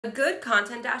A good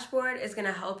content dashboard is going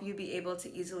to help you be able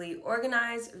to easily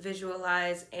organize,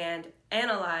 visualize, and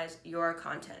analyze your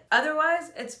content.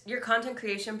 Otherwise, your content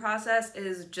creation process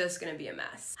is just going to be a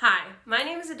mess. Hi, my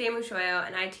name is Ademusoyo,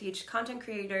 and I teach content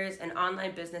creators and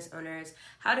online business owners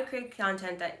how to create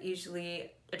content that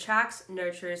usually attracts,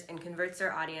 nurtures, and converts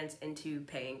their audience into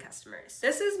paying customers.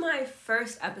 This is my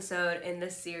first episode in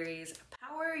this series,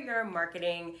 Power Your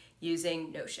Marketing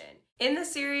Using Notion. In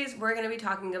this series, we're going to be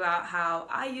talking about how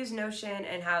I use Notion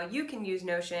and how you can use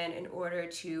Notion in order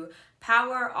to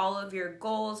power all of your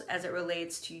goals as it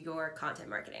relates to your content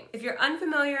marketing. If you're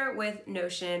unfamiliar with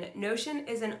Notion, Notion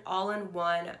is an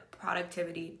all-in-one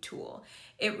productivity tool.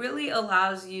 It really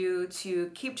allows you to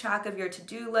keep track of your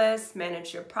to-do list,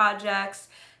 manage your projects,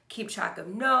 keep track of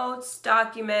notes,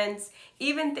 documents,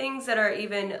 even things that are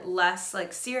even less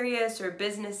serious or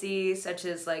businessy, such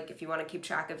as if you want to keep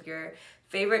track of your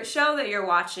favorite show that you're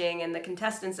watching and the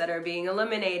contestants that are being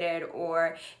eliminated,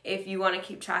 or if you want to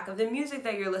keep track of the music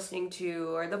that you're listening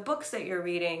to or the books that you're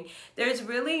reading. There's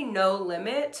really no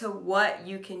limit to what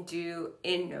you can do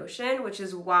in Notion, which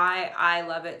is why I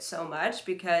love it so much,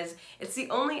 because it's the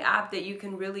only app that you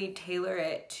can really tailor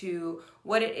it to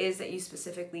what it is that you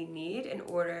specifically need in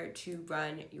order to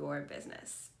run your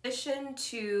business. In addition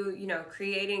to,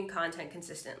 creating content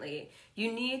consistently,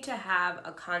 you need to have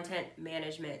a content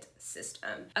management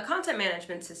system. A content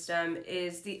management system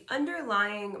is the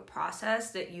underlying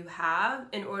process that you have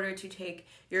in order to take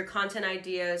your content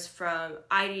ideas from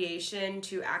ideation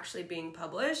to actually being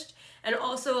published, and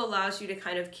also allows you to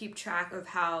kind of keep track of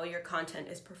how your content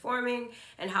is performing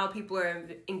and how people are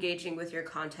engaging with your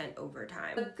content over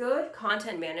time. A good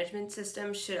content management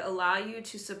system should allow you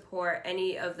to support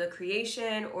any of the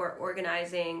creation or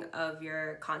organizing of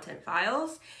your content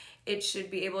files. It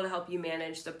should be able to help you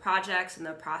manage the projects and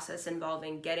the process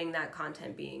involving getting that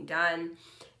content being done.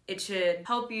 It should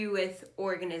help you with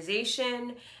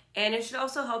organization, and it should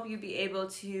also help you be able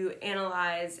to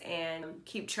analyze and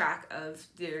keep track of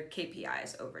their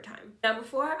KPIs over time. Now,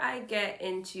 before I get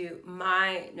into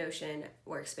my Notion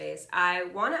workspace, I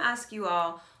want to ask you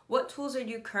all, what tools are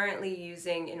you currently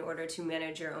using in order to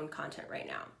manage your own content right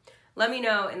now? Let me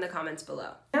know in the comments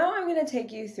below. Now I'm going to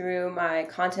take you through my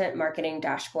content marketing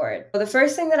dashboard. So the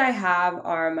first thing that I have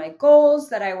are my goals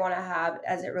that I want to have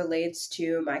as it relates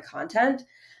to my content.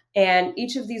 And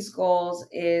each of these goals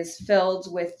is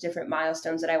filled with different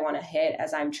milestones that I want to hit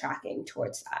as I'm tracking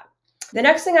towards that. The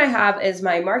next thing I have is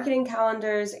my marketing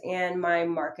calendars and my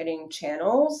marketing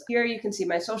channels. Here you can see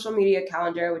my social media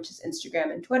calendar, which is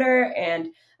Instagram and Twitter,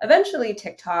 and eventually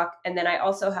TikTok. And then I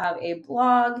also have a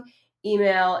blog,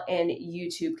 email, and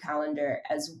YouTube calendar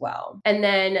as well. And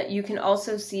then you can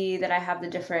also see that I have the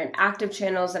different active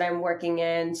channels that I'm working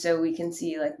in. So we can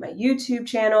see my YouTube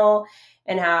channel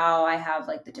and how I have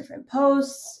the different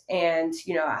posts and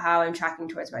how I'm tracking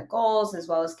towards my goals as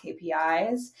well as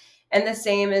KPIs. And the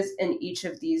same is in each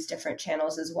of these different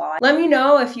channels as well. Let me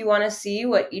know if you want to see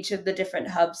what each of the different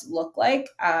hubs look like.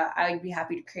 I'd be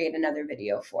happy to create another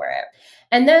video for it.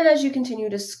 And then as you continue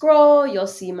to scroll, you'll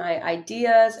see my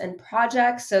ideas and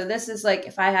projects. So this is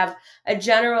if I have a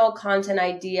general content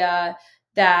idea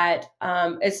that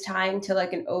is tying to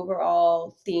an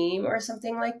overall theme or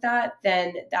something like that,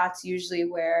 then that's usually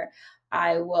where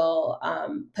I will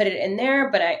put it in there.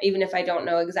 But even if I don't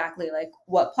know exactly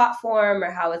what platform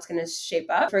or how it's going to shape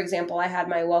up. For example, I had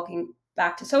my Welcome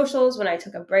Back to Socials when I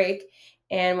took a break.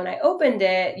 And when I opened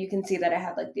it, you can see that I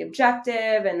had the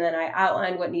objective, and then I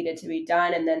outlined what needed to be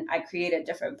done. And then I created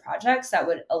different projects that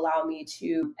would allow me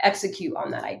to execute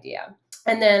on that idea.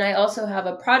 And then I also have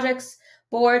a projects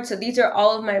board. So these are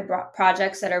all of my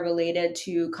projects that are related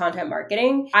to content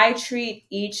marketing. I treat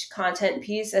each content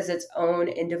piece as its own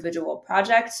individual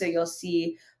project. So you'll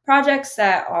see projects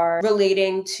that are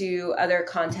relating to other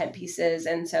content pieces.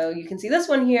 And so you can see this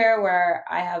one here where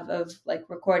I have of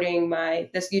recording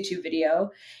this YouTube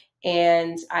video,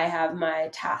 and I have my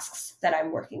tasks that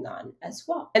I'm working on as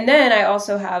well. And then I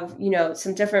also have,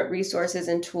 some different resources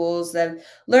and tools, the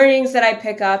learnings that I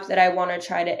pick up that I want to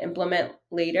try to implement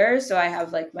later. So I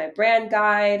have my brand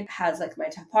guide, has my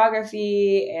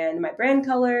typography and my brand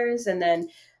colors. And then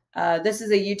this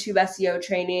is a YouTube SEO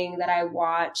training that I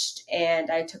watched and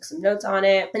I took some notes on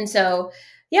it. And so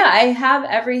yeah, I have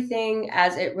everything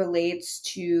as it relates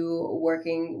to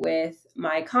working with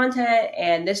my content.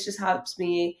 And this just helps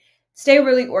me stay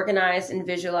really organized and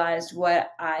visualized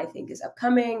what I think is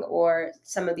upcoming or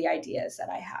some of the ideas that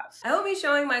I have. I hope me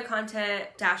showing my content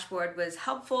dashboard was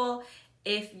helpful.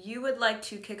 If you would like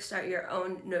to kickstart your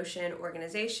own Notion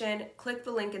organization, click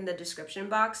the link in the description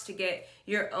box to get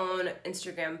your own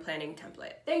Instagram planning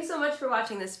template. Thanks so much for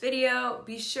watching this video.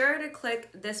 Be sure to click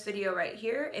this video right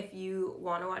here if you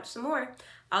want to watch some more.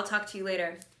 I'll talk to you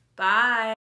later.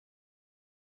 Bye.